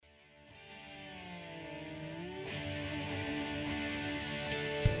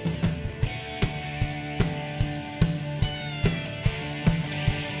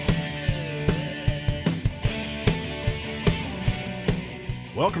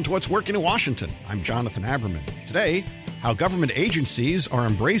Welcome to What's Working in Washington. I'm Jonathan Haberman. Today, how government agencies are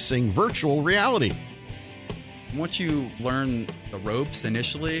embracing virtual reality. Once you learn the ropes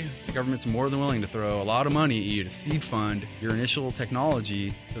initially, the government's more than willing to throw a lot of money at you to seed fund your initial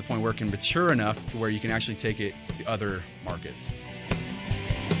technology to the point where it can mature enough to where you can actually take it to other markets.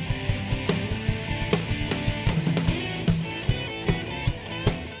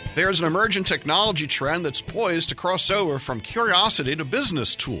 There's an emerging technology trend that's poised to cross over from curiosity to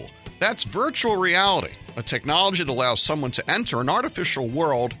business tool. That's virtual reality, a technology that allows someone to enter an artificial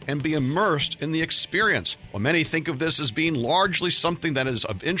world and be immersed in the experience. While many think of this as being largely something that is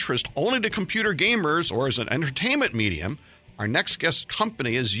of interest only to computer gamers or as an entertainment medium, our next guest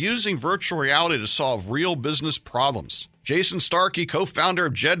company is using virtual reality to solve real business problems. Jason Starkey, co-founder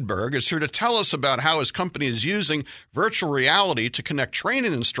of Jedburgh, is here to tell us about how his company is using virtual reality to connect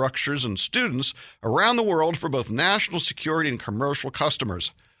training instructors and students around the world for both national security and commercial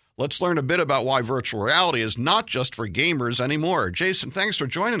customers. Let's learn a bit about why virtual reality is not just for gamers anymore. Jason, thanks for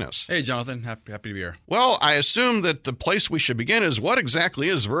joining us. Hey, Jonathan. Happy to be here. Well, I assume that the place we should begin is what exactly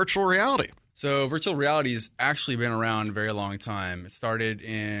is virtual reality? So virtual reality has actually been around a very long time. It started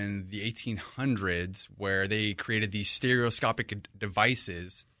in the 1800s where they created these stereoscopic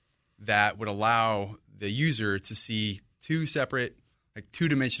devices that would allow the user to see two separate,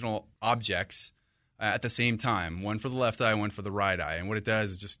 two-dimensional objects at the same time, one for the left eye, one for the right eye. And what it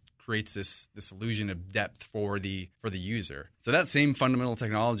does is just creates this illusion of depth for the user. So that same fundamental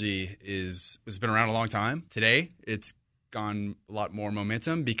technology has been around a long time. Today, it's gone a lot more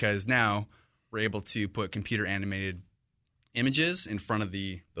momentum because now we're able to put computer animated images in front of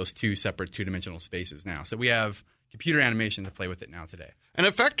those two separate two-dimensional spaces now. So we have computer animation to play with it now today. And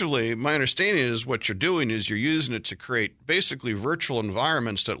effectively, my understanding is what you're doing is you're using it to create basically virtual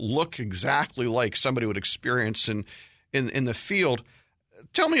environments that look exactly like somebody would experience in the field.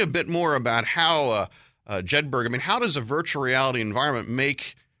 Tell me a bit more about how Jedburgh, how does a virtual reality environment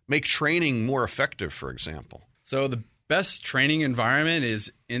make training more effective, for example? So the best training environment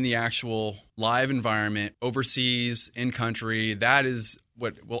is in the actual live environment, overseas, in country. That is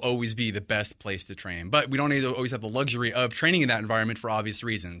what will always be the best place to train. But we don't need to always have the luxury of training in that environment for obvious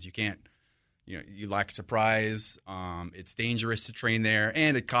reasons. You can't, you lack surprise. It's dangerous to train there,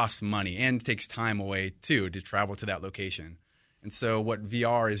 and it costs money, and it takes time away too to travel to that location. And so what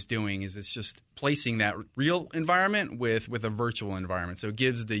VR is doing is it's just placing that real environment with a virtual environment. So it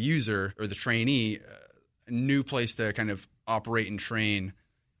gives the user or the trainee a new place to kind of operate and train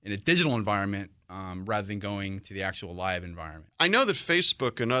in a digital environment rather than going to the actual live environment. I know that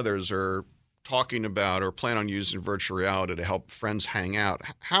Facebook and others are talking about or plan on using virtual reality to help friends hang out.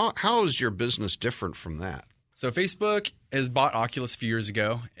 How is your business different from that? So Facebook has bought Oculus a few years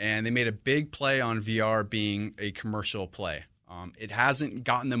ago, and they made a big play on VR being a commercial play. It hasn't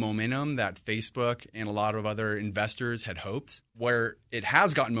gotten the momentum that Facebook and a lot of other investors had hoped. Where it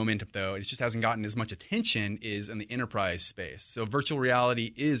has gotten momentum, though, it just hasn't gotten as much attention is in the enterprise space. So virtual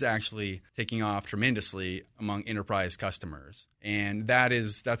reality is actually taking off tremendously among enterprise customers. And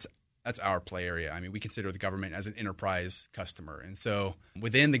that's our play area. We consider the government as an enterprise customer. And so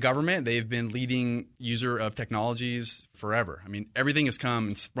within the government, they've been leading user of technologies forever. Everything has come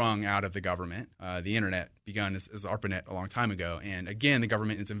and sprung out of the government. The internet begun as ARPANET a long time ago. And again, the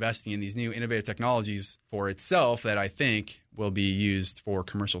government is investing in these new innovative technologies for itself that I think will be used for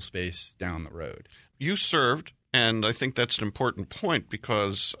commercial space down the road. You served, and I think that's an important point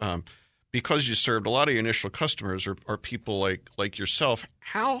because you served, a lot of your initial customers are people like yourself.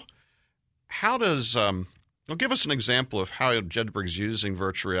 How does give us an example of how Jedburgh's using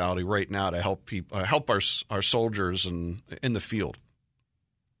virtual reality right now to help help our soldiers in the field?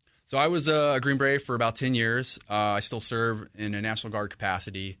 So I was a Green Beret for about 10 years. I still serve in a National Guard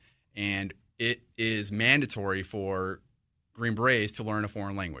capacity, and it is mandatory for Green Berets to learn a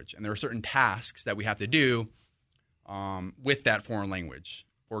foreign language. And there are certain tasks that we have to do with that foreign language.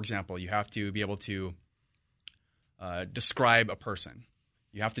 For example, you have to be able to describe a person.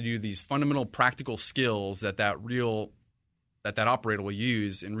 You have to do these fundamental practical skills that operator will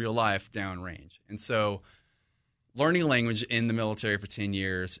use in real life downrange. And so learning a language in the military for 10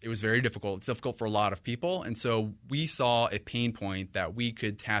 years, it was very difficult. It's difficult for a lot of people. And so we saw a pain point that we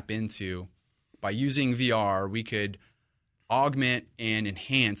could tap into by using VR. We could augment and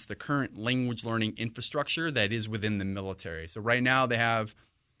enhance the current language learning infrastructure that is within the military. So right now they have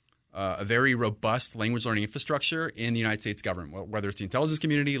a very robust language learning infrastructure in the United States government, whether it's the intelligence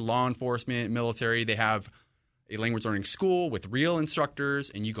community, law enforcement, military. They have a language learning school with real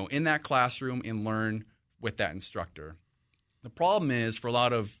instructors, and you go in that classroom and learn with that instructor. The problem is for a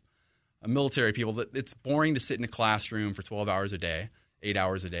lot of military people that it's boring to sit in a classroom for 12 hours a day. 8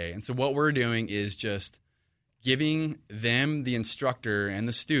 hours a day. And so what we're doing is just giving them, the instructor and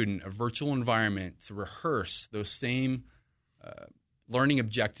the student, a virtual environment to rehearse those same learning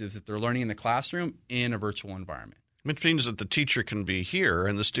objectives that they're learning in the classroom in a virtual environment. Which means that the teacher can be here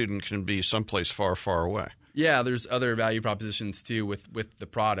and the student can be someplace far, far away. Yeah, there's other value propositions too with the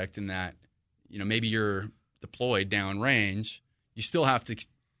product in that, maybe you're deployed downrange. You still have to,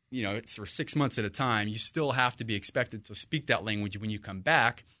 it's for 6 months at a time. You still have to be expected to speak that language when you come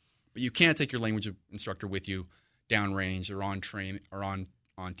back, but you can't take your language instructor with you downrange or on train or on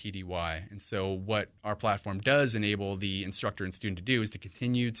TDY. And so what our platform does enable the instructor and student to do is to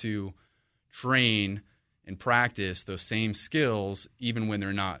continue to train and practice those same skills even when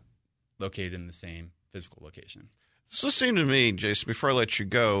they're not located in the same physical location. So it seemed to me, Jason, before I let you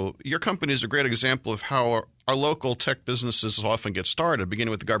go, your company is a great example of how our local tech businesses often get started,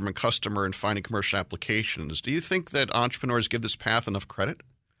 beginning with the government customer and finding commercial applications. Do you think that entrepreneurs give this path enough credit?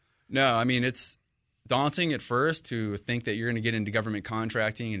 No, I mean, it's daunting at first to think that you're going to get into government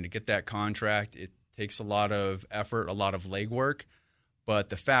contracting, and to get that contract, it takes a lot of effort, a lot of legwork. But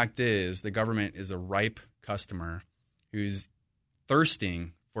the fact is, the government is a ripe customer who's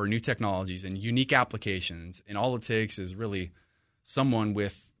thirsting for new technologies and unique applications, and all it takes is really someone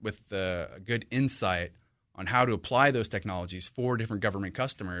with a good insight on how to apply those technologies for different government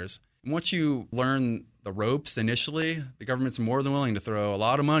customers. And once you learn the ropes initially, the government's more than willing to throw a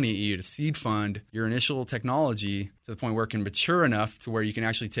lot of money at you to seed fund your initial technology to the point where it can mature enough to where you can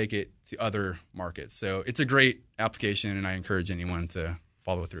actually take it to other markets. So it's a great application, and I encourage anyone to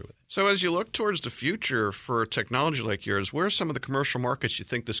follow through with it. So as you look towards the future for technology like yours, where are some of the commercial markets you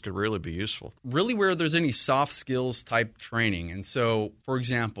think this could really be useful? Really where there's any soft skills type training. And so, for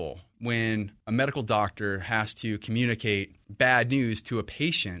example, when a medical doctor has to communicate bad news to a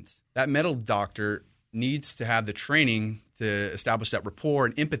patient, that medical doctor needs to have the training to establish that rapport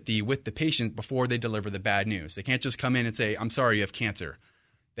and empathy with the patient before they deliver the bad news. They can't just come in and say, "I'm sorry, you have cancer."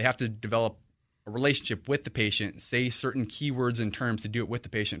 They have to develop a relationship with the patient, say certain keywords and terms to do it with the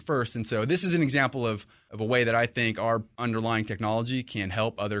patient first. And so this is an example of a way that I think our underlying technology can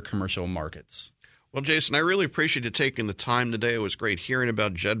help other commercial markets. Well, Jason, I really appreciate you taking the time today. It was great hearing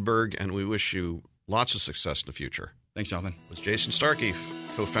about Jedburgh, and we wish you lots of success in the future. Thanks, Jonathan. It was Jason Starkey,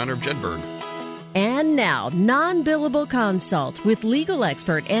 co-founder of Jedburgh. And now, non-billable consult with legal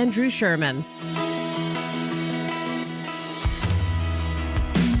expert Andrew Sherman.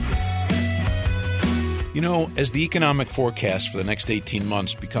 You know, as the economic forecast for the next 18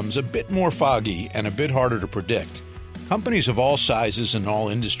 months becomes a bit more foggy and a bit harder to predict, companies of all sizes and all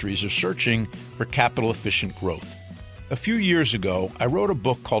industries are searching for capital-efficient growth. A few years ago, I wrote a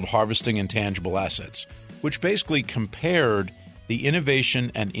book called Harvesting Intangible Assets, which basically compared the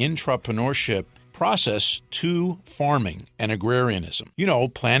innovation and intrapreneurship process to farming and agrarianism. You know,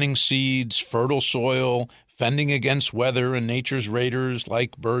 planting seeds, fertile soil, fending against weather and nature's raiders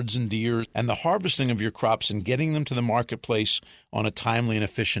like birds and deer, and the harvesting of your crops and getting them to the marketplace on a timely and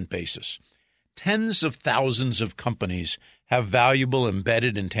efficient basis. Tens of thousands of companies have valuable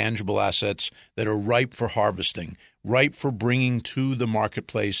embedded intangible assets that are ripe for harvesting, ripe for bringing to the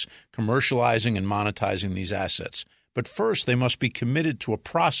marketplace, commercializing and monetizing these assets. But first, they must be committed to a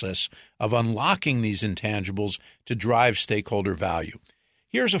process of unlocking these intangibles to drive stakeholder value.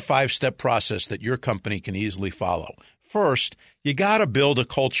 Here's a 5-step process that your company can easily follow. First, you got to build a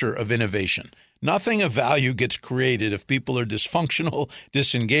culture of innovation. Nothing of value gets created if people are dysfunctional,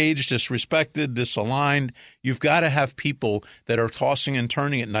 disengaged, disrespected, disaligned. You've got to have people that are tossing and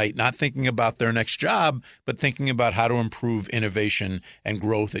turning at night, not thinking about their next job, but thinking about how to improve innovation and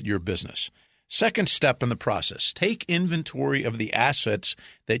growth at your business. Second step in the process, take inventory of the assets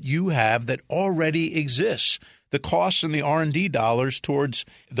that you have that already exist. The costs and the R&D dollars towards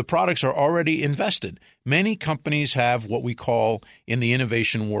the products are already invested. Many companies have what we call in the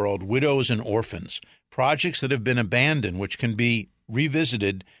innovation world widows and orphans, projects that have been abandoned which can be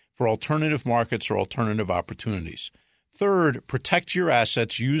revisited for alternative markets or alternative opportunities. Third, protect your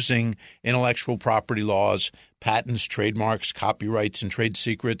assets using intellectual property laws, patents, trademarks, copyrights, and trade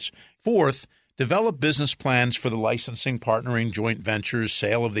secrets. Fourth, develop business plans for the licensing, partnering, joint ventures,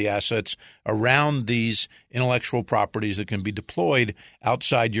 sale of the assets around these intellectual properties that can be deployed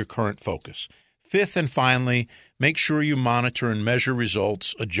outside your current focus. Fifth and finally, make sure you monitor and measure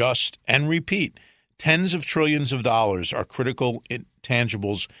results, adjust, and repeat. Tens of trillions of dollars are critical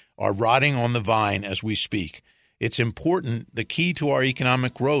intangibles are rotting on the vine as we speak. It's important. The key to our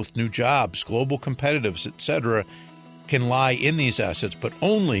economic growth, new jobs, global competitiveness, etc., can lie in these assets, but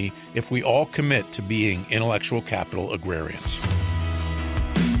only if we all commit to being intellectual capital agrarians.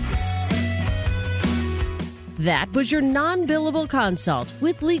 That was your non-billable consult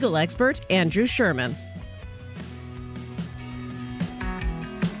with legal expert Andrew Sherman.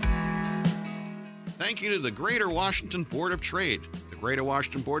 Thank you to the Greater Washington Board of Trade. The Greater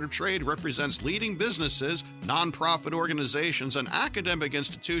Washington Board of Trade represents leading businesses, nonprofit organizations, and academic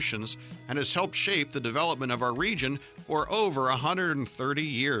institutions and has helped shape the development of our region for over 130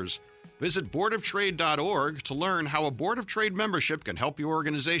 years. Visit boardoftrade.org to learn how a Board of Trade membership can help your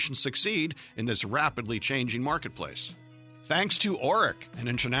organization succeed in this rapidly changing marketplace. Thanks to Orrick, an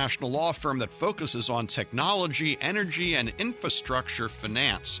international law firm that focuses on technology, energy, and infrastructure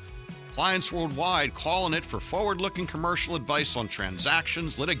finance. Clients worldwide call on it for forward-looking commercial advice on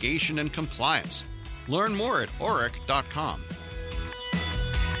transactions, litigation, and compliance. Learn more at Orrick.com.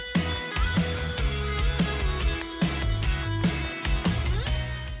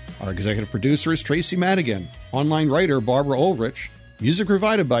 Our executive producer is Tracy Madigan. Online writer Barbara Ulrich. Music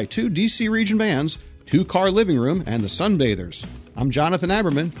provided by 2 D.C. region bands, 2 Car Living Room, and the Sunbathers. I'm Jonathan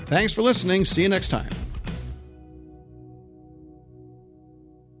Aberman. Thanks for listening. See you next time.